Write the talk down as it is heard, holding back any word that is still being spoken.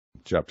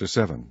Chapter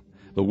 7.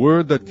 The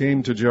word that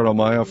came to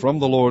Jeremiah from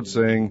the Lord,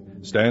 saying,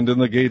 Stand in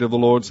the gate of the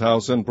Lord's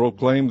house, and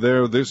proclaim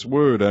there this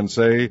word, and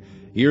say,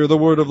 Hear the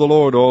word of the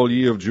Lord, all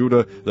ye of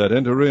Judah, that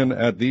enter in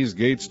at these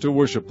gates to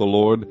worship the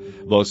Lord.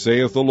 Thus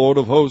saith the Lord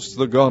of hosts,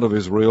 the God of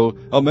Israel,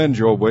 Amend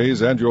your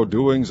ways and your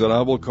doings, and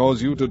I will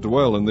cause you to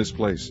dwell in this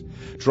place.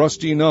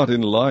 Trust ye not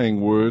in lying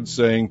words,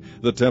 saying,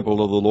 The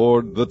temple of the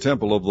Lord, the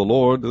temple of the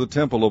Lord, the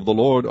temple of the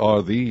Lord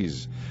are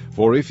these.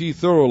 For if ye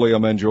thoroughly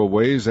amend your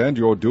ways and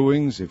your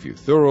doings, if ye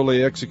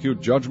thoroughly execute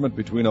judgment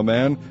between a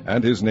man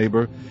and his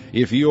neighbor,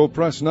 if ye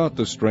oppress not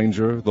the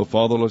stranger, the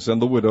fatherless,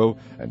 and the widow,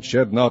 and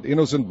shed not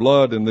innocent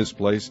blood in this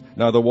place,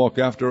 neither walk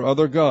after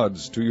other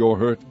gods to your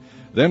hurt,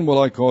 then will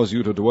I cause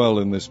you to dwell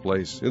in this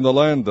place, in the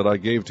land that I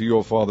gave to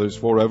your fathers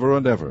forever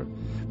and ever.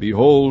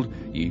 Behold,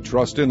 ye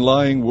trust in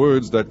lying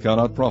words that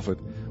cannot profit.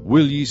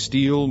 Will ye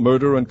steal,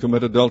 murder, and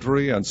commit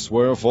adultery, and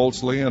swear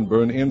falsely, and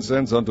burn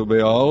incense unto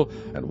Baal,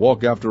 and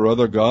walk after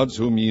other gods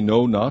whom ye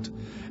know not,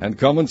 and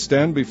come and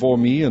stand before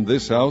me in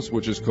this house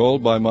which is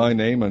called by my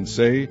name, and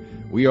say,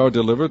 We are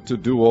delivered to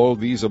do all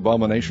these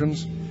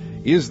abominations?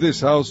 Is this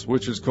house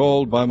which is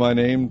called by my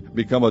name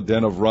become a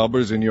den of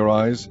robbers in your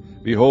eyes?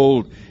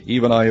 Behold,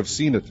 even I have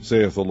seen it,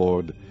 saith the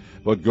Lord.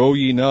 But go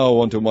ye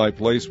now unto my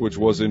place which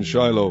was in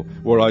Shiloh,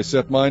 where I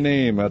set my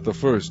name at the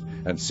first,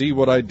 and see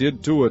what I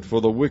did to it for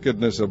the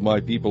wickedness of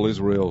my people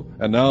Israel.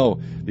 And now,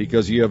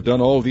 because ye have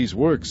done all these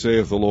works,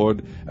 saith the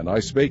Lord, and I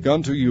spake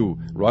unto you,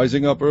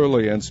 rising up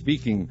early and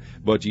speaking,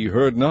 but ye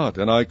heard not,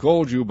 and I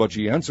called you, but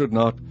ye answered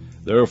not,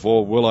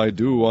 therefore will I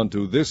do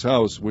unto this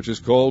house which is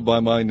called by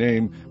my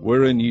name,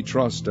 wherein ye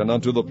trust, and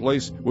unto the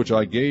place which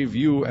I gave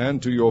you and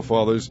to your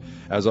fathers,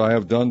 as I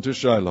have done to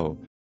Shiloh.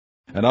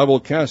 And I will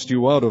cast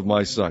you out of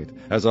my sight,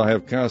 as I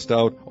have cast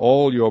out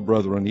all your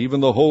brethren, even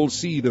the whole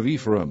seed of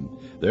Ephraim.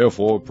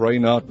 Therefore pray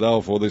not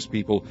thou for this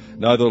people,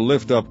 neither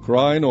lift up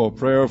cry nor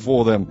prayer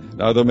for them,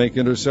 neither make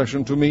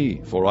intercession to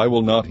me, for I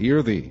will not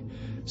hear thee.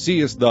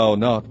 Seest thou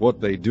not what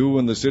they do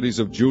in the cities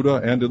of Judah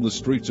and in the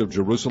streets of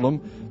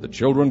Jerusalem? The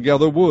children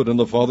gather wood, and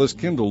the fathers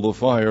kindle the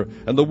fire,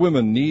 and the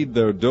women knead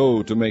their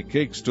dough to make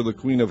cakes to the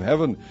Queen of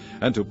Heaven,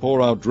 and to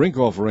pour out drink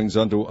offerings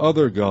unto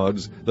other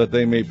gods, that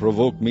they may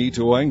provoke me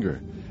to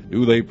anger.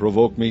 Do they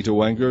provoke me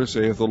to anger,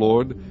 saith the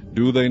Lord?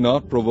 Do they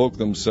not provoke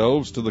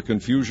themselves to the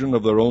confusion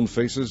of their own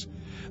faces?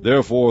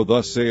 Therefore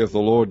thus saith the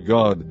Lord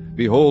God,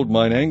 Behold,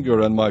 mine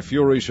anger and my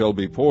fury shall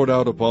be poured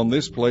out upon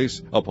this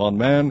place, upon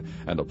man,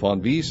 and upon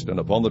beast, and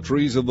upon the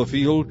trees of the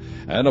field,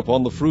 and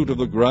upon the fruit of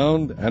the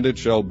ground, and it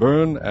shall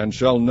burn, and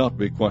shall not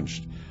be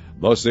quenched.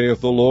 Thus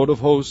saith the Lord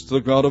of hosts,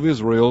 the God of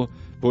Israel,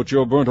 Put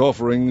your burnt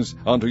offerings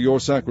unto your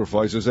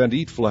sacrifices, and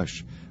eat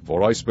flesh.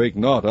 For I spake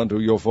not unto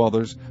your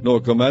fathers, nor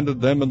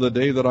commanded them in the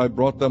day that I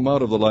brought them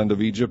out of the land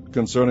of Egypt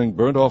concerning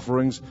burnt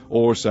offerings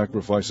or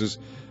sacrifices.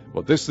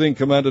 But this thing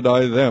commanded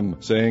I them,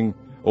 saying,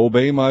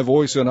 Obey my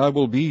voice, and I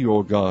will be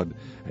your God,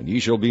 and ye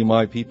shall be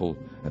my people,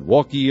 and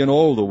walk ye in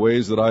all the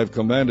ways that I have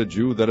commanded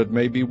you, that it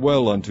may be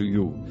well unto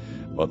you.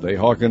 But they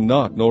hearkened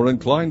not, nor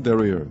inclined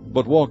their ear,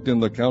 but walked in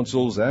the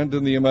counsels and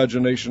in the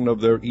imagination of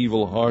their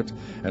evil heart,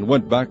 and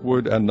went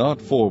backward and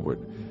not forward.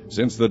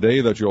 Since the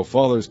day that your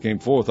fathers came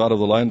forth out of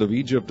the land of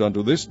Egypt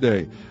unto this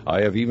day,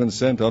 I have even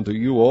sent unto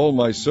you all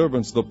my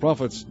servants the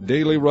prophets,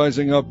 daily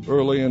rising up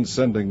early and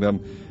sending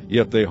them.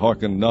 Yet they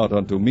hearkened not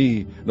unto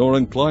me, nor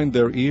inclined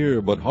their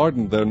ear, but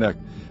hardened their neck.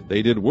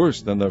 They did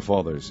worse than their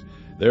fathers.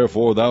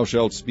 Therefore thou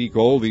shalt speak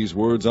all these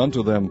words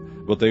unto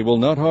them, but they will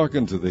not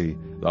hearken to thee.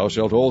 Thou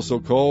shalt also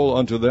call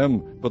unto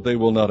them, but they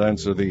will not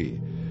answer thee.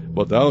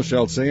 But thou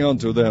shalt say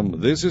unto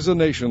them, This is a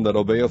nation that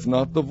obeyeth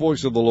not the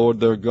voice of the Lord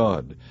their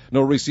God,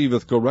 nor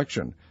receiveth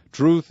correction.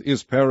 Truth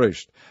is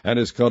perished, and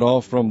is cut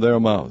off from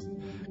their mouth.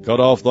 Cut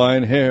off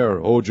thine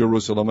hair, O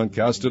Jerusalem, and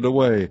cast it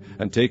away,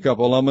 and take up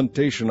a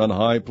lamentation on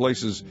high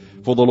places.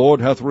 For the Lord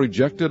hath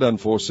rejected and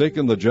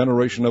forsaken the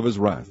generation of his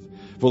wrath.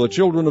 For the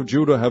children of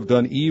Judah have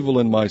done evil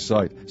in my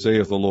sight,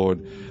 saith the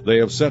Lord. They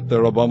have set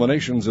their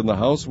abominations in the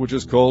house which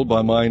is called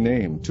by my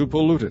name, to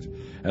pollute it.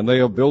 And they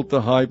have built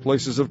the high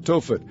places of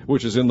Tophet,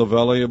 which is in the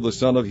valley of the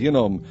son of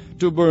Hinnom,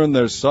 to burn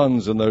their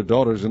sons and their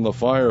daughters in the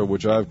fire,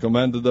 which I have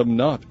commanded them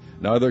not,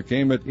 neither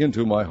came it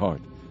into my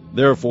heart.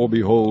 Therefore,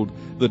 behold,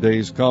 the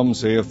days come,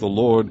 saith the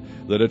Lord,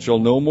 that it shall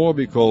no more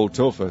be called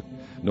Tophet,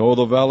 nor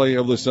the valley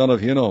of the son of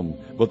Hinnom,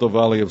 but the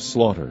valley of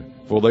slaughter.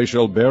 For they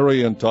shall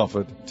bury in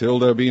Tophet, till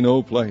there be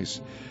no place.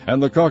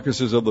 And the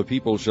carcasses of the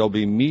people shall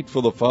be meat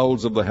for the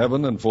fowls of the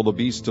heaven, and for the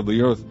beasts of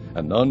the earth,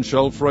 and none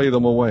shall fray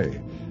them away.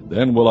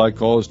 Then will I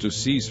cause to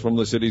cease from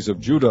the cities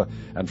of Judah,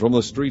 and from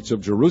the streets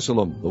of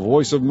Jerusalem, the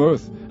voice of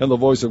mirth, and the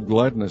voice of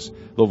gladness,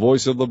 the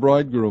voice of the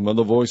bridegroom, and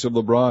the voice of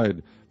the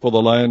bride, for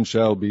the land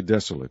shall be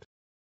desolate.